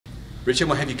Richie, I'm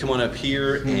going to have you come on up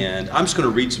here, and I'm just going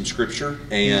to read some scripture.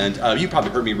 And you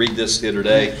probably heard me read this the other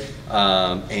day.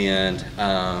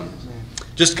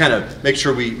 Just kind of make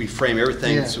sure we frame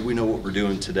everything so we know what we're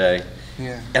doing today.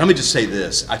 And let me just say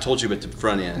this. I told you at the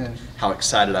front end how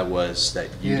excited I was that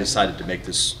you decided to make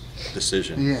this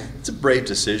decision. It's a brave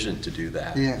decision to do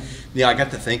that. I got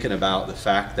to thinking about the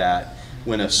fact that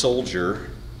when a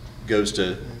soldier goes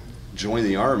to join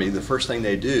the army, the first thing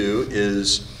they do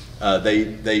is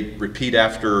they repeat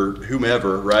after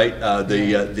whomever, right? I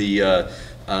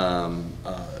don't know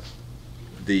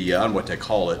what they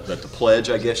call it, but the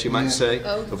pledge, I guess you might say,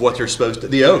 of what they're supposed to.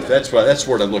 The oath. That's right. That's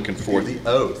the word I'm looking for. The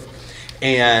oath.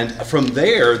 And from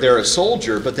there, they're a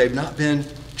soldier, but they've not been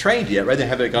trained yet, right? They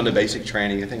haven't gone to basic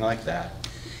training, anything like that.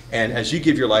 And as you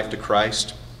give your life to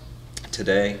Christ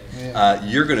today,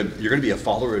 you're gonna be a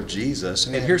follower of Jesus.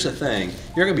 And here's the thing: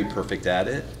 you're gonna be perfect at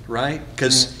it, right?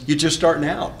 Because you're just starting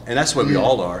out, and that's what we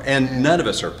all are. And none of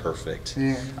us are perfect.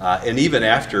 And even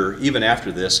after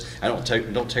this, I don't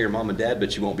tell your mom and dad,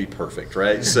 but you won't be perfect,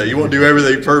 right? So you won't do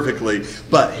everything perfectly.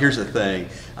 But here's the thing: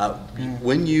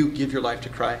 when you give your life to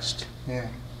Christ,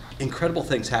 incredible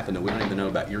things happen that we don't even know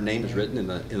about. Your name is written in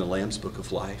the Lamb's Book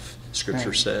of Life.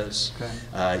 Scripture says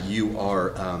you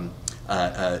are.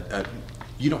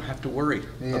 You don't have to worry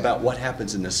about what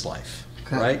happens in this life,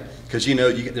 right? Because you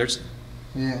know there's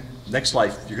next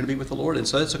life you're going to be with the Lord, and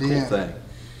so that's a cool thing.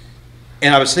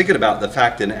 And I was thinking about the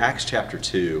fact in Acts chapter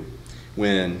 2,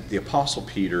 when the Apostle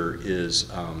Peter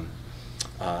is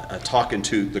talking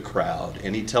to the crowd,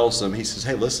 and he tells them, he says,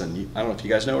 "Hey, listen, I don't know if you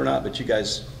guys know or not, but you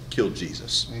guys killed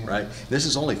Jesus, right? This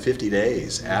is only 50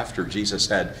 days after Jesus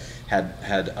had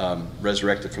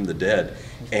resurrected from the dead,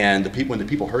 and when the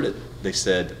people heard it, they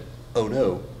said, 'Oh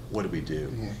no, what do we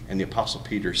do?' And the Apostle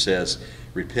Peter says,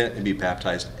 'Repent and be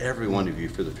baptized, every one of you,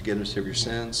 for the forgiveness of your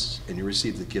sins, and you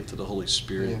receive the gift of the Holy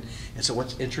Spirit.'" And so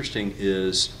what's interesting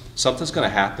is something's going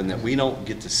to happen that we don't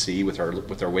get to see with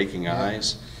our waking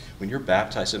eyes. When you're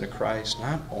baptized into Christ,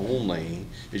 not only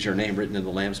is your name written in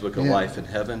the Lamb's Book of Life in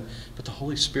heaven, but the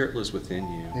Holy Spirit lives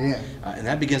within you. And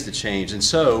that begins to change. And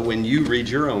so when you read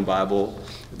your own Bible,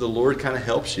 the Lord kind of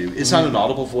helps you. It's not an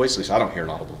audible voice, at least I don't hear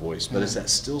an audible voice, but it's that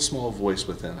still small voice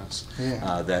within us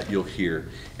that you'll hear.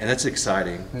 And that's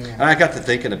exciting. And I got to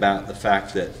thinking about the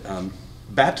fact that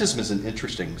baptism is an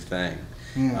interesting thing.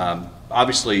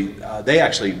 Obviously, they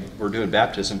actually were doing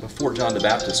baptism before John the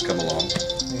Baptist come along.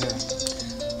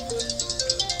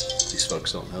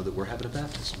 Folks don't know that we're having a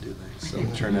baptism, do they? So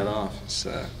we'll turn that off.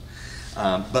 So,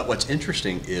 but what's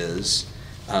interesting is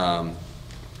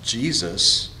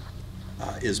Jesus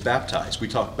is baptized. We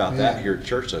talked about that here at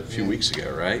church a few weeks ago,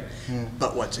 right?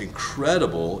 But what's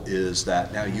incredible is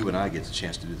that now you and I get the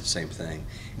chance to do the same thing.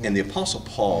 And the Apostle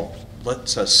Paul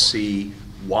lets us see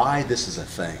why this is a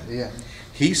thing.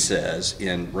 He says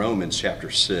in Romans chapter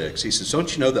 6, he says,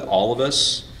 "Don't you know that all of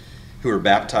us who were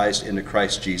baptized into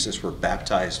Christ Jesus were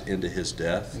baptized into his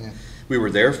death? We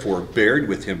were therefore buried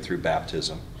with him through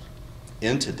baptism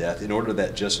into death, in order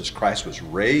that just as Christ was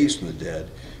raised from the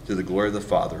dead through the glory of the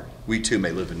Father, we too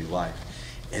may live a new life."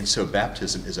 And so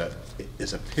baptism is a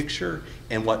picture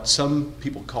and what some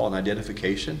people call an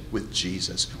identification with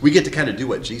Jesus. We get to kind of do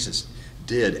what Jesus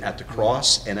did at the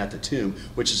cross and at the tomb,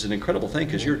 which is an incredible thing,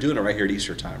 because you're doing it right here at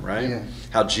Easter time, right?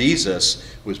 How Jesus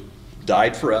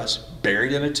died for us,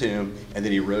 buried in a tomb, and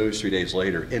then he rose 3 days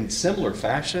later. In similar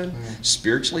fashion,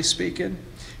 spiritually speaking,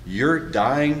 you're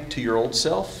dying to your old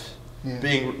self.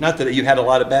 Being, not that you had a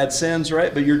lot of bad sins,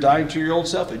 right? But you're dying to your old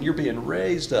self, and you're being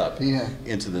raised up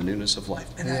into the newness of life.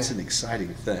 And that's an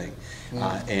exciting thing.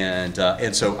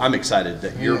 And so I'm excited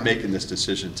that you're making this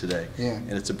decision today.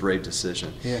 And it's a brave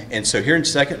decision. And so here in a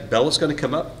second, Bella's going to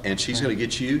come up, and she's going to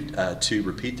get you to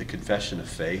repeat the confession of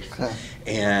faith.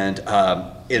 And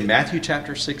in Matthew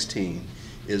chapter 16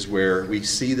 is where we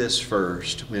see this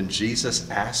first, when Jesus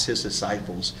asks his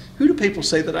disciples, "Who do people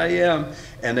say that I am?"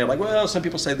 And they're like, "Well, some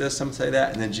people say this, some say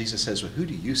that." And then Jesus says, "Well, who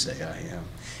do you say I am?"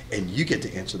 And you get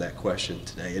to answer that question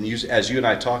today. And as you and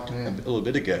I talked a little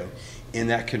bit ago, in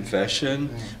that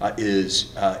confession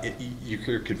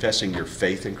you're confessing your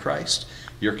faith in Christ.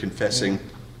 You're confessing,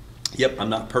 yep, I'm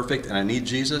not perfect and I need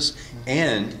Jesus,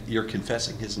 and you're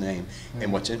confessing his name.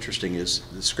 And what's interesting is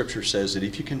the scripture says that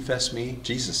if you confess me,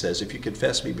 Jesus says, if you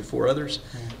confess me before others,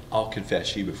 I'll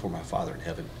confess you before my Father in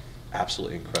heaven.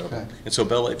 Absolutely incredible. And so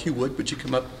Bella, if you would you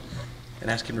come up and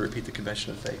ask him to repeat the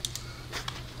confession of faith?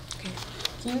 Okay.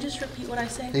 Can you just repeat what I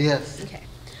say? Yes. Okay.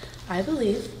 I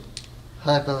believe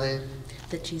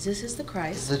that Jesus is the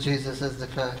Christ,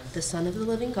 the Son of the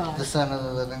living God,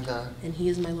 and he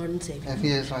is my Lord and Savior.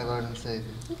 Okay.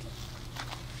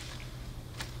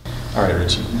 All right,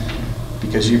 Richie.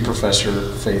 Because you profess your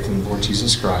faith in the Lord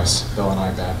Jesus Christ, Bill and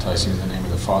I baptize you in the name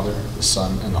of the Father, the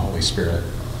Son, and the Holy Spirit.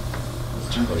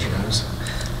 Close your eyes.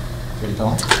 Ready,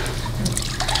 Bill?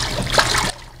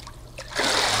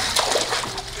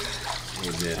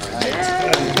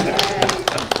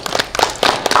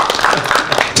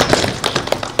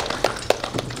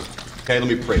 Okay, let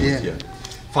me pray with you.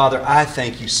 Father, I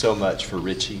thank you so much for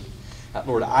Richie.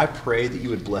 Lord, I pray that you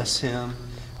would bless him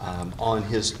on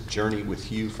his journey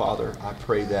with you, Father. I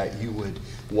pray that you would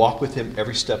walk with him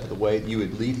every step of the way, that you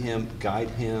would lead him, guide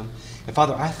him. And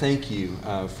Father, I thank you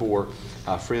for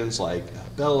friends like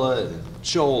Bella and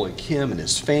Joel and Kim and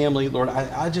his family. Lord,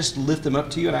 I just lift them up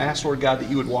to you, and I ask, Lord God, that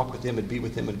you would walk with them and be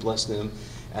with them and bless them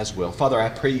as well. Father, I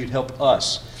pray you'd help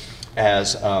us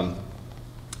as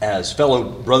fellow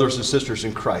brothers and sisters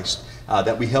in Christ,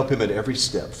 that we help him at every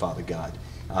step, Father God,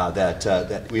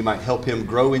 that we might help him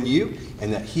grow in you,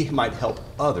 and that he might help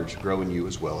others grow in you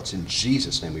as well. It's in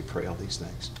Jesus' name we pray all these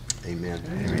things. Amen.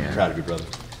 Amen. I'm proud of you, brother.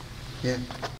 Yeah.